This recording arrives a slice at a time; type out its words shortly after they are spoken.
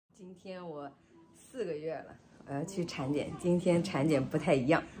今天我4个月了，我要去产检。今天产检不太一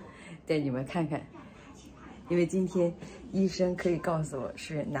样，带你们看看。因为今天医生可以告诉我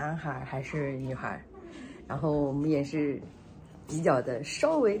是男孩还是女孩，然后我们也是比较的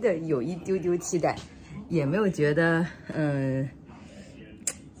稍微的有一丢丢期待，也没有觉得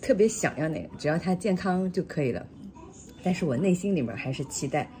特别想要那个，只要他健康就可以了。但是我内心里面还是期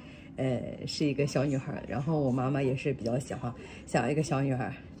待，是一个小女孩。然后我妈妈也是比较想要一个小女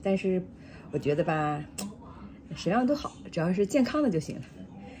孩，但是我觉得吧，什么样都好，只要是健康的就行了。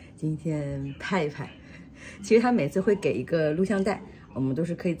今天拍一拍，其实他每次会给一个录像带，我们都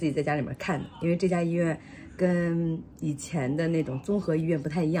是可以自己在家里面看的。因为这家医院跟以前的那种综合医院不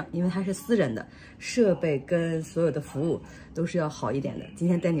太一样，因为它是私人的，设备跟所有的服务都是要好一点的。今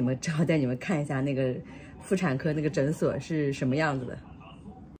天正好带你们看一下那个妇产科那个诊所是什么样子的。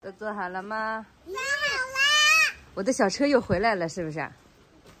都做好了吗？做好了。我的小车又回来了，是不是？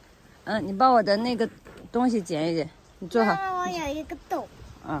你把我的那个东西捡一捡，你坐好。我有一个洞。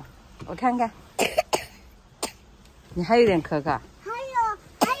我看看。你还有点咳咳。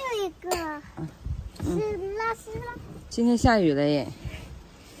还有一个。是拉丝了。今天下雨了耶，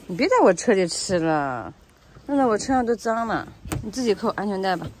你别在我车里吃了，弄得我车上都脏了。你自己扣安全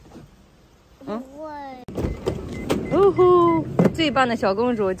带吧。哦吼，最棒的小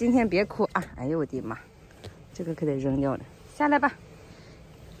公主，今天别哭啊！哎呦我的妈，这个可得扔掉了。下来吧。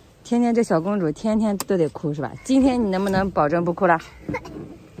天天这小公主天天都得哭是吧？今天你能不能保证不哭了？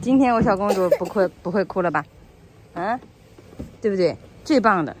今天我小公主不会哭了吧？对不对？最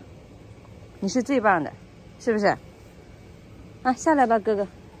棒的，你是最棒的，是不是？下来吧，哥哥，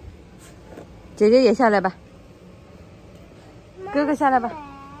姐姐也下来吧，哥哥下来吧。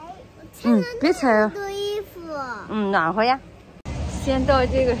别踩啊。暖和呀。先到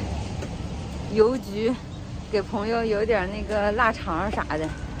这个邮局，给朋友有点那个腊肠啥的。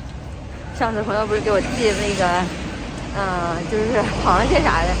上次朋友不是给我寄那个，就是螃蟹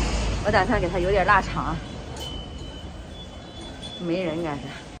啥的，我打算给他有点腊肠。没人应该是。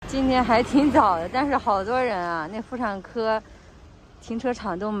今天还挺早的，但是好多人啊，那妇产科停车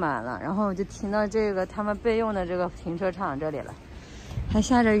场都满了，然后我就停到这个他们备用的这个停车场这里了。还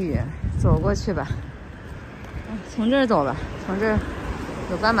下着雨，走过去吧。从这儿走吧，从这儿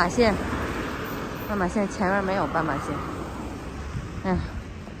有斑马线，斑马线前面没有斑马线。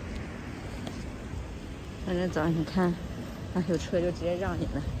反正走，你看，有车就直接让你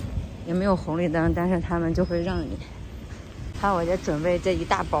了，也没有红绿灯，但是他们就会让你。看我就准备这一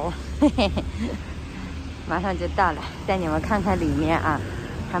大包，马上就到了，带你们看看里面啊，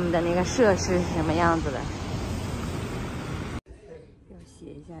他们的那个设施是什么样子的。要写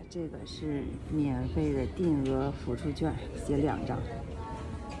一下，这个是免费的定额辅助券，写2张，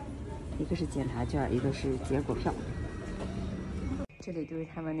一个是检查券，一个是结果票。这里就是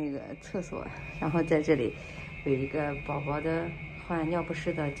他们那个厕所，然后在这里有一个宝宝的换尿不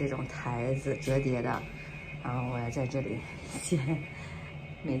湿的这种台子，折叠的。然后我要在这里先，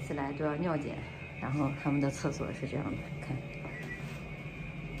每次来都要尿检。然后他们的厕所是这样的，看，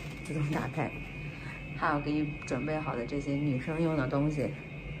自动打开。还有给你准备好的这些女生用的东西，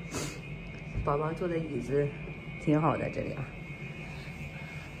宝宝坐的椅子挺好的，这里啊。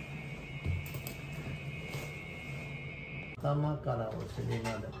頭からお尻ま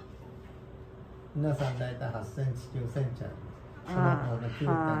で皆さん大体8センチ9センチある。その方の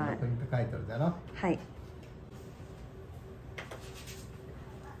 9.6 にって書いてるだろ。はい。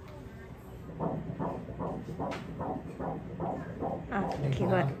聞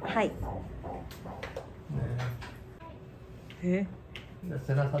こえる。はい。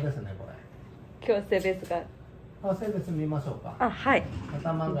背中ですね、これ。今日性別が。性別見ましょうか。はい。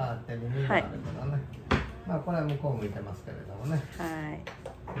頭があって耳があるからね。これは向こう向いてますけれどもね。はい。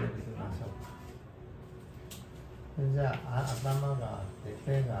性別見ましょう。じゃあ頭があって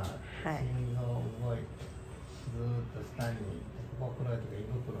手が心臓動いて、ずーっと下にここ黒いとこ胃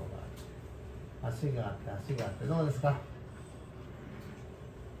袋がある。足があってどうですか？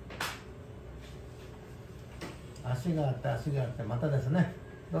足があってまたですね。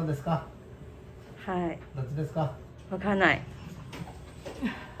どうですか？はい。どっちですか？わかんない。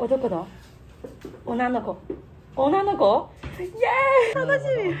男の？女の子？女の子？イエーイ！楽し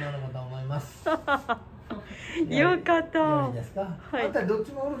み。女の子と思います。よかった。いいですか？はい。どっ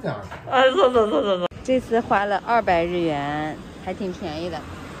ちもおるじゃん。そう。这次花了200日元，还挺便宜的。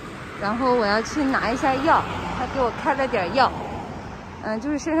然后我要去拿一下药，他给我开了点药，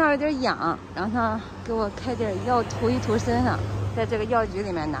就是身上有点痒，然后他给我开点药涂一涂身上，在这个药局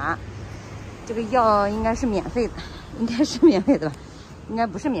里面拿。这个药应该是免费的，吧？应该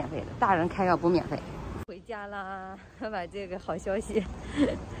不是免费的，大人开药不免费。回家。家啦，把这个好消息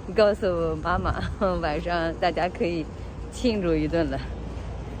告诉妈妈，晚上大家可以庆祝一顿了。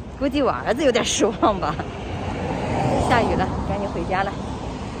估计我儿子有点失望吧。下雨了，赶紧回家了。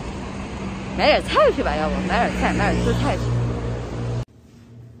买点菜去吧，要不买点菜，买点蔬菜去。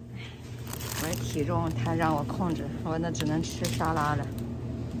我的体重他让我控制，我那只能吃沙拉了，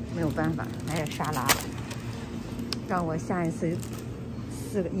没有办法，买点沙拉了。让我下一次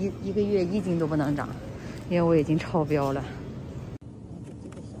一个月1斤都不能长，因为我已经超标了。这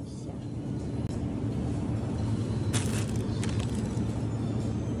个小虾，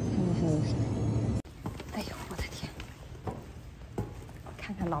看看还有啥？哎呦，我的天！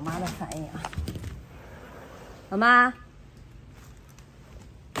看看老妈的反应啊，老妈，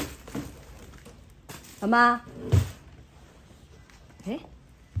老妈，哎。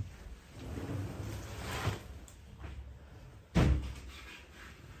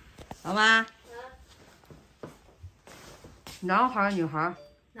老妈，男孩女孩？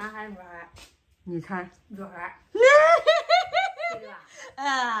男孩女孩？你猜？女孩。对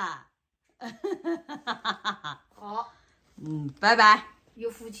啊！吧？好。拜拜。有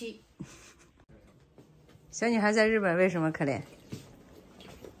福气。小女孩在日本为什么可怜？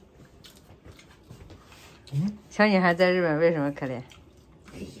小女孩在日本为什么可怜？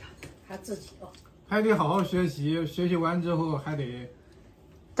哎呀，她自己哦。还得好好学习，学习完之后还得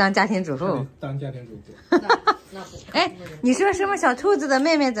当家庭主妇。当家庭主妇。那不。哎，你说什么小兔子的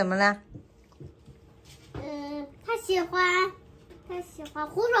妹妹怎么了？她喜欢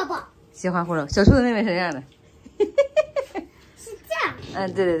胡萝卜。喜欢胡萝卜。小兔子妹妹是这样的。是这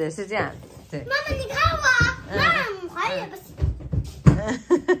样。对对对，是这样的。对。妈妈，你看我，那怀也不行。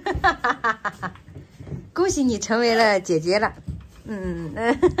恭喜你成为了姐姐了。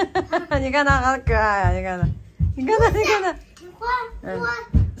你看她好可爱呀！你看她，你看她，你看她。我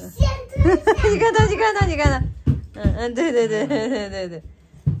现在。你看她，你看她，你看她。对对对对对对对。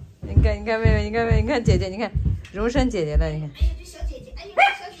你看妹妹，你看妹妹，你看姐姐，你看荣升姐姐了，你看。哎呀，这小姐姐，哎呀，这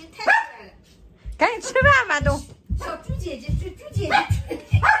小姐姐太可爱了。赶紧吃饭吧，都。小猪姐姐，猪姐姐。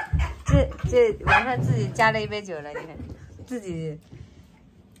这晚上自己加了一杯酒了，你看，自己。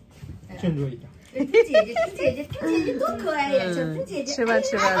庆祝一下。猪姐姐多可爱呀！小猪姐姐。吃吧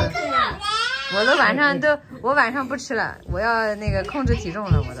吃吧的。我都我晚上不吃了，我要那个控制体重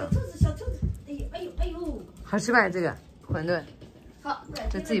了，我都。小兔子，哎呦。好吃吧？这个馄饨。好，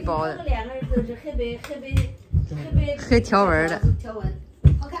这自己包的。两个人都是黑条纹的。条纹，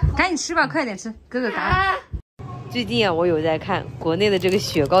好看。赶紧吃吧，快点吃，哥哥赶紧。最近啊，我有在看国内的这个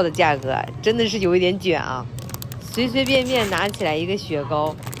雪糕的价格，真的是有一点卷啊！随随便便拿起来一个雪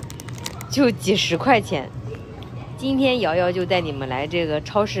糕，就几十块钱。今天瑶瑶就带你们来这个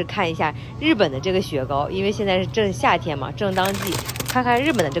超市看一下日本的这个雪糕，因为现在是正夏天嘛，正当季，看看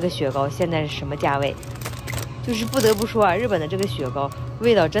日本的这个雪糕现在是什么价位。就是不得不说啊，日本的这个雪糕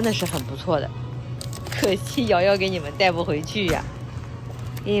味道真的是很不错的，可惜瑶瑶给你们带不回去呀。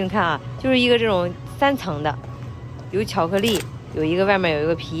给你们看啊，就是一个这种3层的。有巧克力，有一个外面有一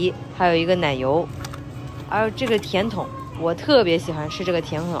个皮，还有一个奶油，还有这个甜筒，我特别喜欢吃这个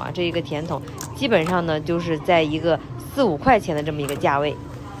甜筒啊！这一个甜筒基本上呢就是在一个4、5块钱的这么一个价位。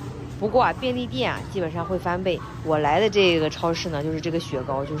不过啊，便利店啊基本上会翻倍。我来的这个超市呢，就是这个雪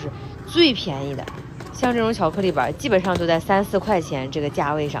糕就是最便宜的，像这种巧克力板基本上都在3、4块钱这个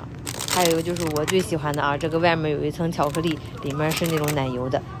价位上。还有一个就是我最喜欢的啊，这个外面有一层巧克力，里面是那种奶油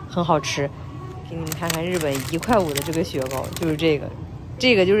的，很好吃。给你们看看日本1块5的这个雪糕，就是这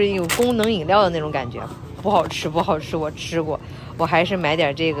个就是有功能饮料的那种感觉，不好吃，我吃过，我还是买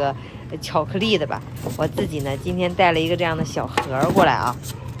点这个巧克力的吧。我自己呢今天带了一个这样的小盒过来啊，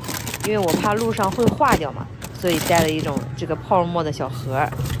因为我怕路上会化掉嘛，所以带了一种这个泡沫的小盒。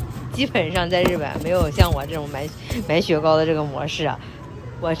基本上在日本没有像我这种买雪糕的这个模式啊，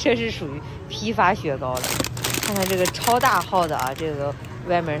我这是属于批发雪糕了。看看这个超大号的啊，这个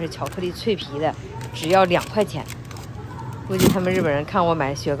外面是巧克力脆皮的，只要2块钱。估计他们日本人看我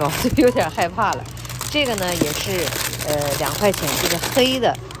买雪糕就有点害怕了。这个呢也是2块钱，这个黑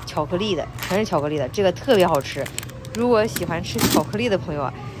的巧克力的，全是巧克力的，这个特别好吃。如果喜欢吃巧克力的朋友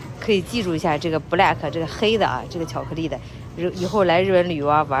啊，可以记住一下这个 black 这个黑的啊，这个巧克力的，以后来日本旅游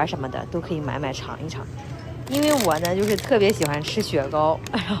啊玩什么的都可以买尝一尝。因为我呢就是特别喜欢吃雪糕，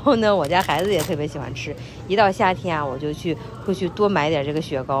然后呢我家孩子也特别喜欢吃，一到夏天啊我就会去多买点这个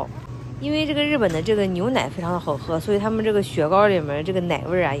雪糕。因为这个日本的这个牛奶非常的好喝，所以他们这个雪糕里面这个奶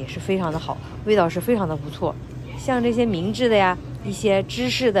味啊也是非常的好，味道是非常的不错。像这些明治的呀，一些芝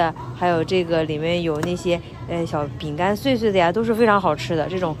士的，还有这个里面有那些小饼干碎碎的呀，都是非常好吃的。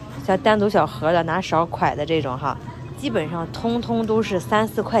这种像单独小盒的拿勺蒯的这种哈，基本上通通都是3、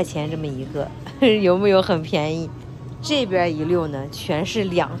4块钱这么一个，有没有很便宜？这边一溜呢，全是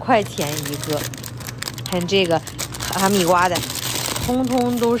2块钱一个。看这个哈密瓜的，通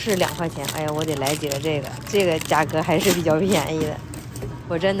通都是2块钱。哎呀，我得来几个这个价格还是比较便宜的。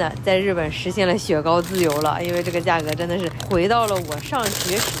我真的在日本实现了雪糕自由了，因为这个价格真的是回到了我上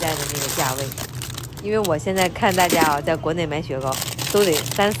学时代的那个价位。因为我现在看大家啊，在国内买雪糕都得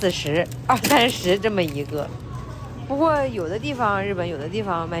30、40、20、30这么一个。不过有的地方，日本有的地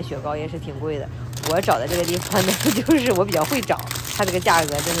方卖雪糕也是挺贵的。我找的这个地方呢，就是我比较会找，它这个价格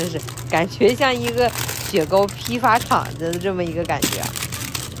真的是感觉像一个雪糕批发厂的这么一个感觉啊。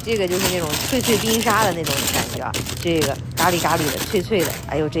这个就是那种脆脆冰沙的那种感觉啊，这个咖喱咖喱的脆脆的，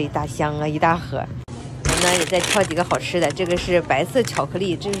哎呦这一大箱啊，一大盒。我们呢也再挑几个好吃的，这个是白色巧克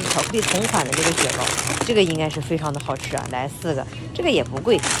力，这是巧克力同款的这个雪糕，这个应该是非常的好吃啊。来4个，这个也不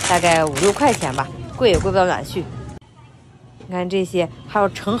贵，大概5、6块钱吧，贵也贵不到哪去。你看这些，还有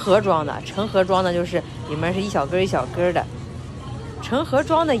成盒装的，成盒装的就是里面是一小根一小根的，成盒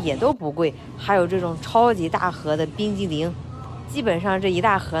装的也都不贵。还有这种超级大盒的冰激凌，基本上这一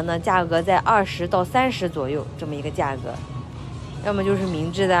大盒呢，价格在20到30左右这么一个价格。要么就是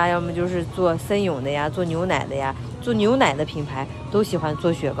明治的啊，要么就是做森永的呀，做牛奶的呀，做牛奶的品牌都喜欢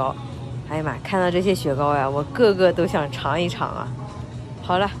做雪糕。哎呀妈，看到这些雪糕呀，我个个都想尝一尝啊。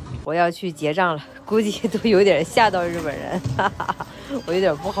好了，我要去结账了，估计都有点吓到日本人，哈哈哈，我有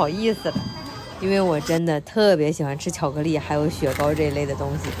点不好意思了，因为我真的特别喜欢吃巧克力还有雪糕这一类的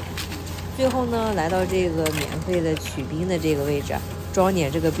东西。最后呢，来到这个免费的取冰的这个位置，装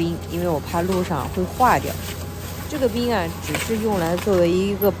点这个冰，因为我怕路上会化掉。这个冰啊，只是用来作为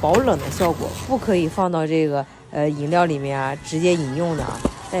一个保冷的效果，不可以放到这个饮料里面啊，直接饮用的啊。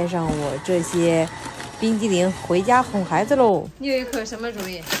带上我这些冰激凌回家哄孩子喽。你有一口什么主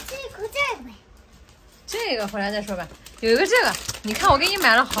意？这口这个呗。这个回来再说吧。有一个这个，你看我给你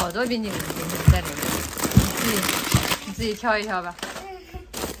买了好多冰激凌，在里面，你自己挑一挑吧。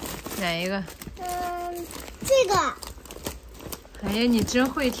哪一个？这个。哎呀，你真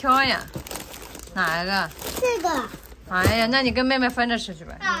会挑呀！哪一个？这个。哎呀，那你跟妹妹分着吃去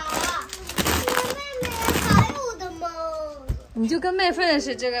吧。我妹妹还有的吗？你就跟妹分着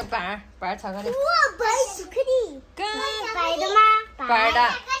吃这个板巧克力。哇，白巧克力。跟白的吗？白的。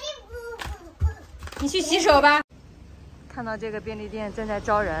你去洗手吧。看到这个便利店正在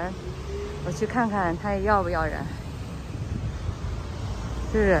招人，我去看看他要不要人。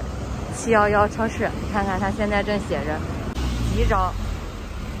是711超市，看看他现在正写着急招。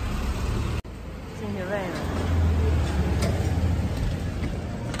进去问一问。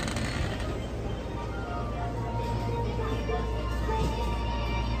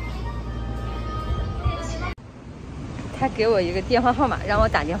他给我一个电话号码，让我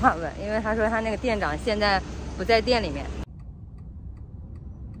打电话问，因为他说他那个店長现在不在店里面。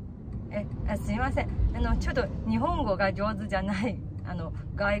すみません。ちょっと日本語が上手じゃない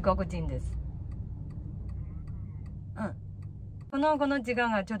外国人です。この時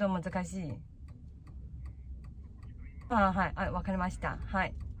間がちょっと難しい。はい、わかりました。は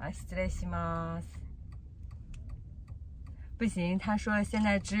い、失礼します。不行，他说现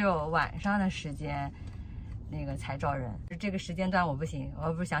在只有晚上的时间。那个才招人，这个时间段我不行，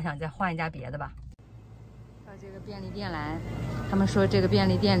我不是想再换一家别的吧。到这个便利店来，他们说这个便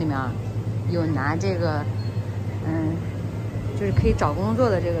利店里面有拿这个，就是可以找工作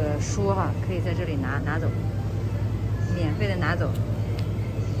的这个书哈，可以在这里拿走，免费的拿走，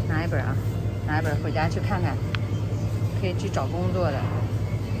拿一本啊，拿一本回家去看看，可以去找工作的。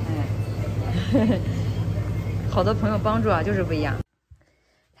好多朋友帮助啊，就是不一样。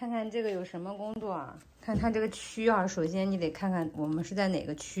看看这个有什么工作啊？看它这个区啊，首先你得看看我们是在哪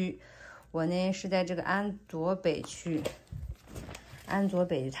个区。我呢是在这个安佐北区，安佐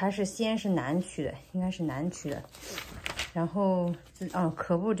北它是先是南区的，应该是南区的。然后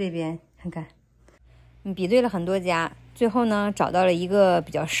可布这边看看，比对了很多家，最后呢找到了一个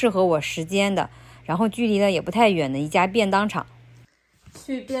比较适合我时间的，然后距离呢也不太远的一家便当厂。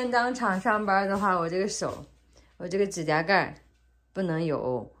去便当厂上班的话，我这个手，我这个指甲盖不能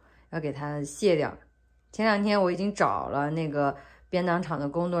有，要给它卸掉。前2天我已经找了那个便当厂的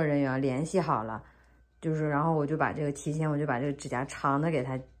工作人员联系好了，就是然后我就把这个提前我就把这个指甲长的给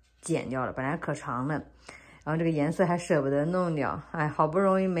它剪掉了，本来可长了，然后这个颜色还舍不得弄掉，哎，好不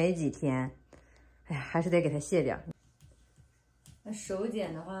容易没几天，哎呀，还是得给它卸掉。那手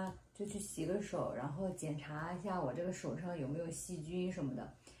剪的话，就去洗个手，然后检查一下我这个手上有没有细菌什么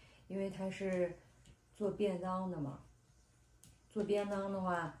的，因为它是做便当的嘛。做便当的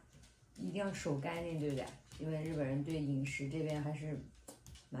话，一定要手干净，对不对？因为日本人对饮食这边还是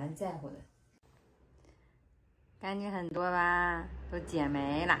蛮在乎的。干净很多吧，都剪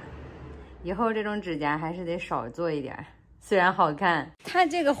没了。以后这种指甲还是得少做一点，虽然好看。它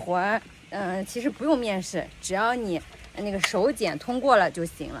这个活儿，其实不用面试，只要你那个手检通过了就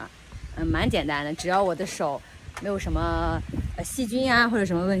行了，蛮简单的。只要我的手没有什么细菌啊或者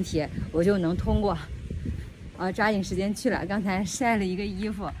什么问题，我就能通过。抓紧时间去了。刚才晒了一个衣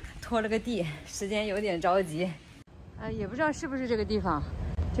服，拖了个地，时间有点着急。也不知道是不是这个地方，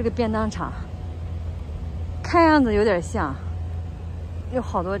这个便当厂，看样子有点像，有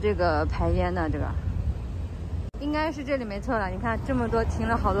好多这个排烟的，这个应该是这里没错了。你看这么多停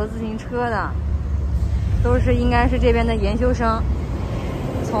了好多自行车的，都是应该是这边的研究生，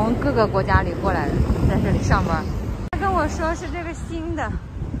从各个国家里过来的，在这里上班。他跟我说是这个新的，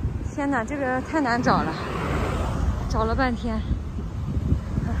天哪，这个太难找了，找了半天，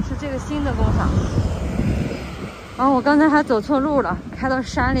是这个新的工厂。我刚才还走错路了，开到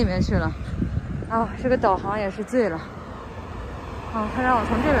山里面去了。这个导航也是醉了。他让我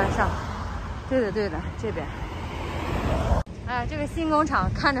从这边上。对的，这边。这个新工厂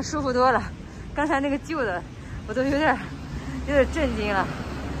看着舒服多了，刚才那个旧的，我都有点震惊了。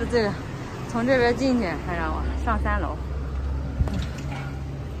对了，从这边进去，还让我上3楼。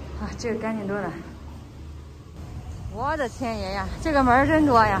这个干净多了。我的天爷呀，这个门真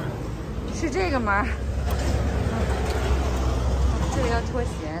多呀！是这个门。这个要脱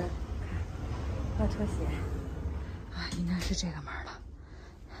鞋的，要脱鞋。应该是这个门了。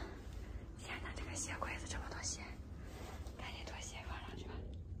天哪，这个鞋柜子这么多鞋，赶紧脱鞋放上去吧。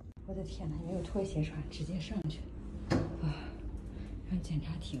我的天哪，没有脱鞋穿，直接上去。让检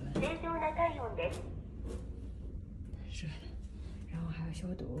查体温。热的，然后还要消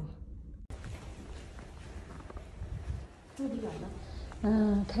毒。住多久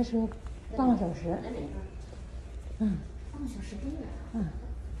呢？开车半个小时。半个小时多了。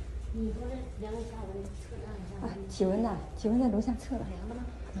你说这量一下我得测量一下。体温呢？体温在楼下测了。量的吗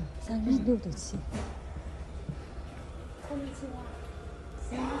？36度7。后力气啊，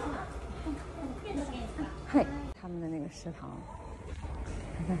行啊，这都给你测。嘿，他们的那个食堂，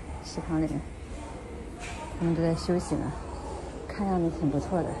看看食堂里面，他们都在休息呢，看样子挺不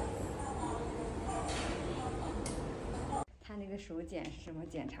错的。他那个手检是什么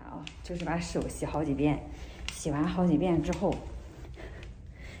检查就是把手洗好几遍，洗完好几遍之后，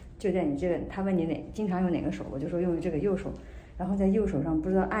就在你这个，他问你经常用哪个手，我就说用这个右手，然后在右手上不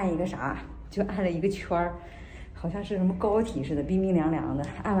知道按一个啥，就按了一个圈儿，好像是什么膏体似的，冰冰凉凉的，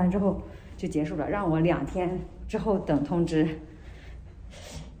按完之后就结束了，让我2天之后等通知。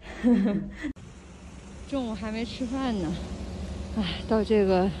中午还没吃饭呢，到这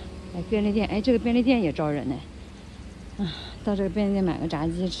个便利店，这个便利店也招人呢。到这个便利店买个炸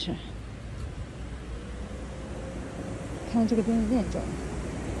鸡吃。看这个便利店招人。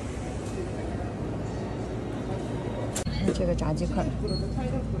这个炸鸡块。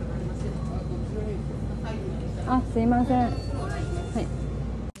すいません。嘿，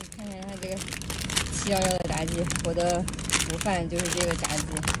你看看它这个711的炸鸡，我的午饭就是这个炸鸡，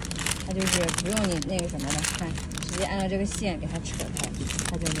它就是不用你那个什么的，看直接按照这个线给它扯开，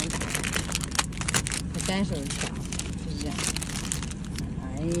它就能打开。我单手挑，就是这样。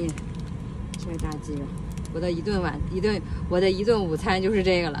哎呀，这个炸鸡了，我的一顿午餐就是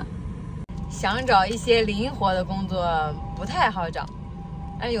这个了。想找一些灵活的工作不太好找，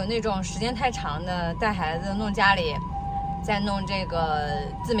有那种时间太长的，带孩子弄家里，再弄这个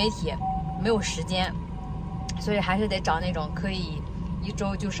自媒体，没有时间，所以还是得找那种可以1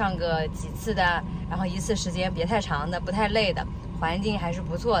周就上个几次的，然后一次时间别太长的，不太累的，环境还是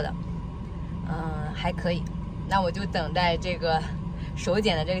不错的，还可以。那我就等待这个手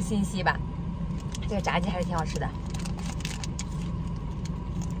检的这个信息吧。这个炸鸡还是挺好吃的。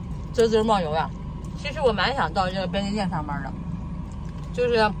滋滋冒油呀！其实我蛮想到这个便利店上班的，就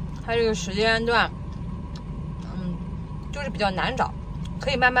是它这个时间段，就是比较难找，可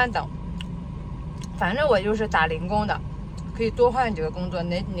以慢慢等。反正我就是打零工的，可以多换几个工作，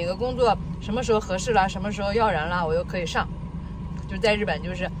哪个工作什么时候合适了，什么时候要人了，我又可以上。就在日本，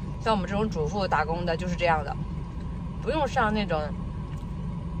就是像我们这种主妇打工的，就是这样的，不用上那种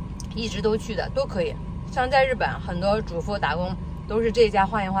一直都去的，都可以。像在日本，很多主妇打工都是这家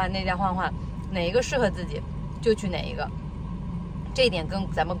换一换，那家换换，哪一个适合自己就去哪一个。这一点跟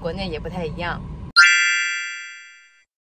咱们国内也不太一样。